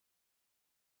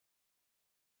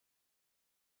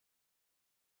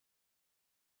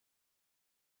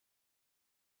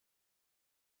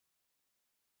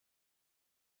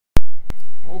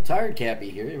Old Tired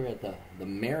Cappy here. We're at the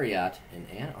Marriott in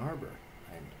Ann Arbor.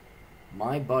 And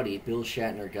my buddy, Bill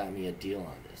Shatner, got me a deal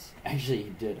on this. Actually, he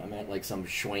did. I'm at like some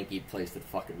schwanky place that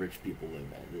fucking rich people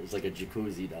live at. There's like a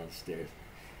jacuzzi downstairs.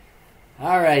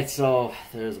 Alright, so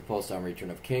there's a post on Return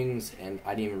of Kings, and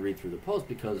I didn't even read through the post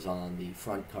because on the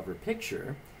front cover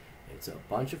picture, it's a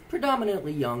bunch of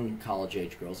predominantly young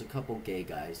college-age girls, a couple gay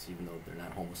guys, even though they're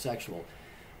not homosexual,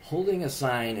 holding a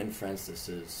sign in French that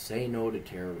says, "Say no to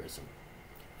terrorism."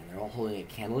 And they're all holding a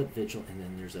candlelit vigil, and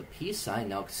then there's a peace sign.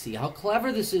 Now, see how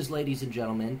clever this is, ladies and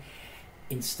gentlemen.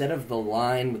 Instead of the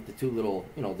line with the two little,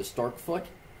 the stork foot,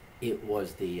 it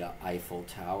was the Eiffel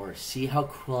Tower. See how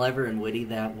clever and witty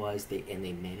that was? They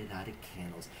made it out of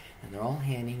candles. And they're all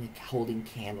holding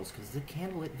candles because it's a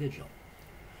candlelit vigil.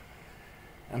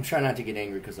 I'm trying not to get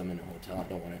angry because I'm in a hotel. I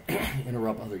don't want to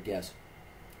interrupt other guests.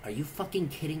 Are you fucking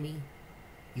kidding me?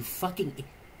 You fucking...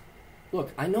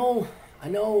 Look, I know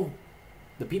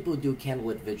the people who do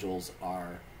candlelit vigils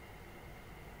are,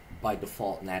 by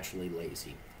default, naturally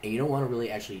lazy. And you don't want to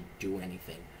really actually do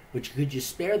anything. But could you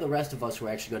spare the rest of us who are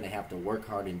actually going to have to work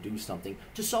hard and do something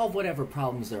to solve whatever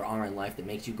problems there are in life that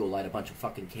makes you go light a bunch of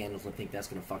fucking candles and think that's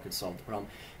going to fucking solve the problem?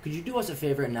 Could you do us a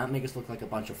favor and not make us look like a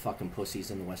bunch of fucking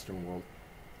pussies in the Western world?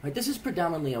 Right, this is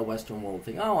predominantly a Western world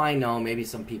thing. Oh, I know, maybe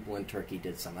some people in Turkey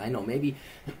did something. I know, maybe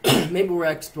we're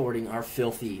exporting our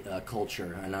filthy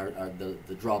culture and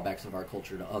the drawbacks of our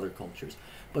culture to other cultures.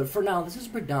 But for now, this is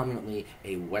predominantly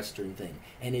a Western thing.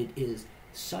 And it is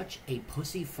such a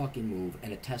pussy fucking move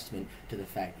and a testament to the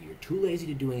fact that you're too lazy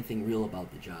to do anything real about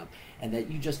the job, and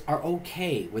that you just are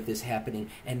okay with this happening,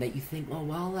 and that you think, oh,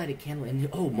 well, I'll light a candle,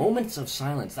 and moments of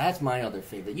silence. That's my other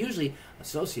favorite. Usually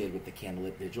associated with the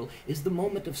candlelit vigil is the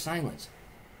moment of silence.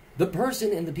 The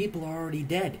person and the people are already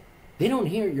dead. They don't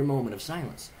hear your moment of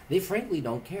silence. They frankly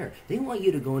don't care. They want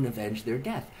you to go and avenge their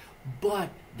death. But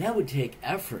that would take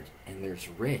effort, and there's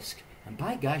risk. And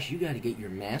by gosh, you got to get your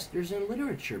master's in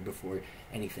literature before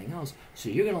anything else. So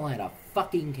you're going to light a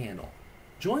fucking candle.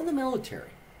 Join the military.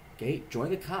 Okay?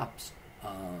 Join the cops.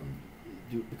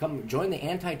 Join the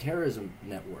anti-terrorism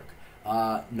network.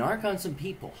 Narc on some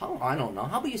people. I don't know.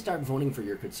 How about you start voting for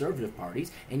your conservative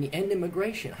parties and you end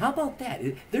immigration? How about that?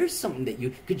 There's something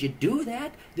that could you do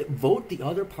that? Vote the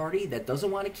other party that doesn't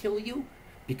want to kill you?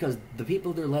 Because the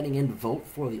people they're letting in vote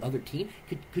for the other team,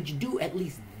 could you do at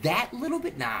least that little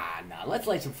bit? Nah, let's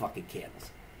light some fucking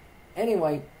candles.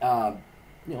 Anyway,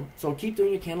 so keep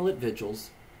doing your candlelit vigils.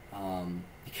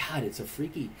 God, it's a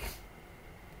freaky...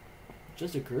 It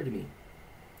just occurred to me.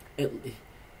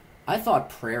 I thought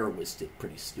prayer was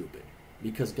pretty stupid,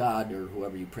 because God, or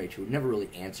whoever you pray to, never really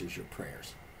answers your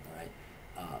prayers, all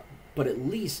right? But at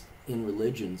least in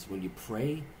religions, when you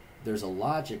pray, there's a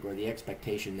logic or the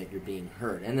expectation that you're being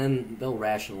heard. And then they'll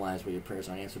rationalize why your prayers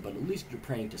aren't answered, but at least you're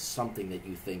praying to something that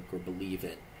you think or believe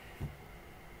in.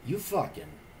 You fucking,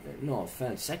 no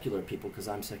offense, secular people, because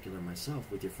I'm secular myself,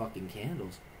 with your fucking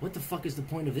candles. What the fuck is the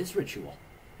point of this ritual?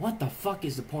 What the fuck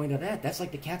is the point of that? That's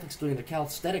like the Catholics doing the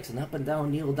calisthenics and up and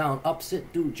down, kneel down, up,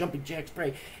 sit, do, jumping jacks,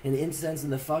 pray, and the incense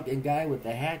and the fucking guy with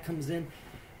the hat comes in.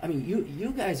 I mean,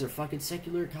 you guys are fucking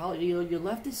secular college, you're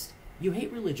leftists. You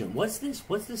hate religion. What's this?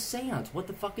 What's this seance? What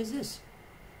the fuck is this?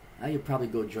 Now you'll probably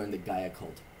go join the Gaia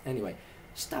cult. Anyway,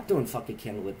 stop doing fucking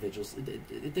candlelit vigils.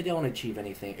 They don't achieve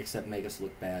anything except make us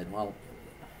look bad. Well,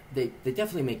 they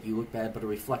definitely make you look bad, but it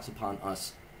reflects upon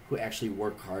us who actually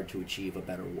work hard to achieve a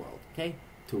better world. Okay?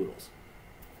 Toodles.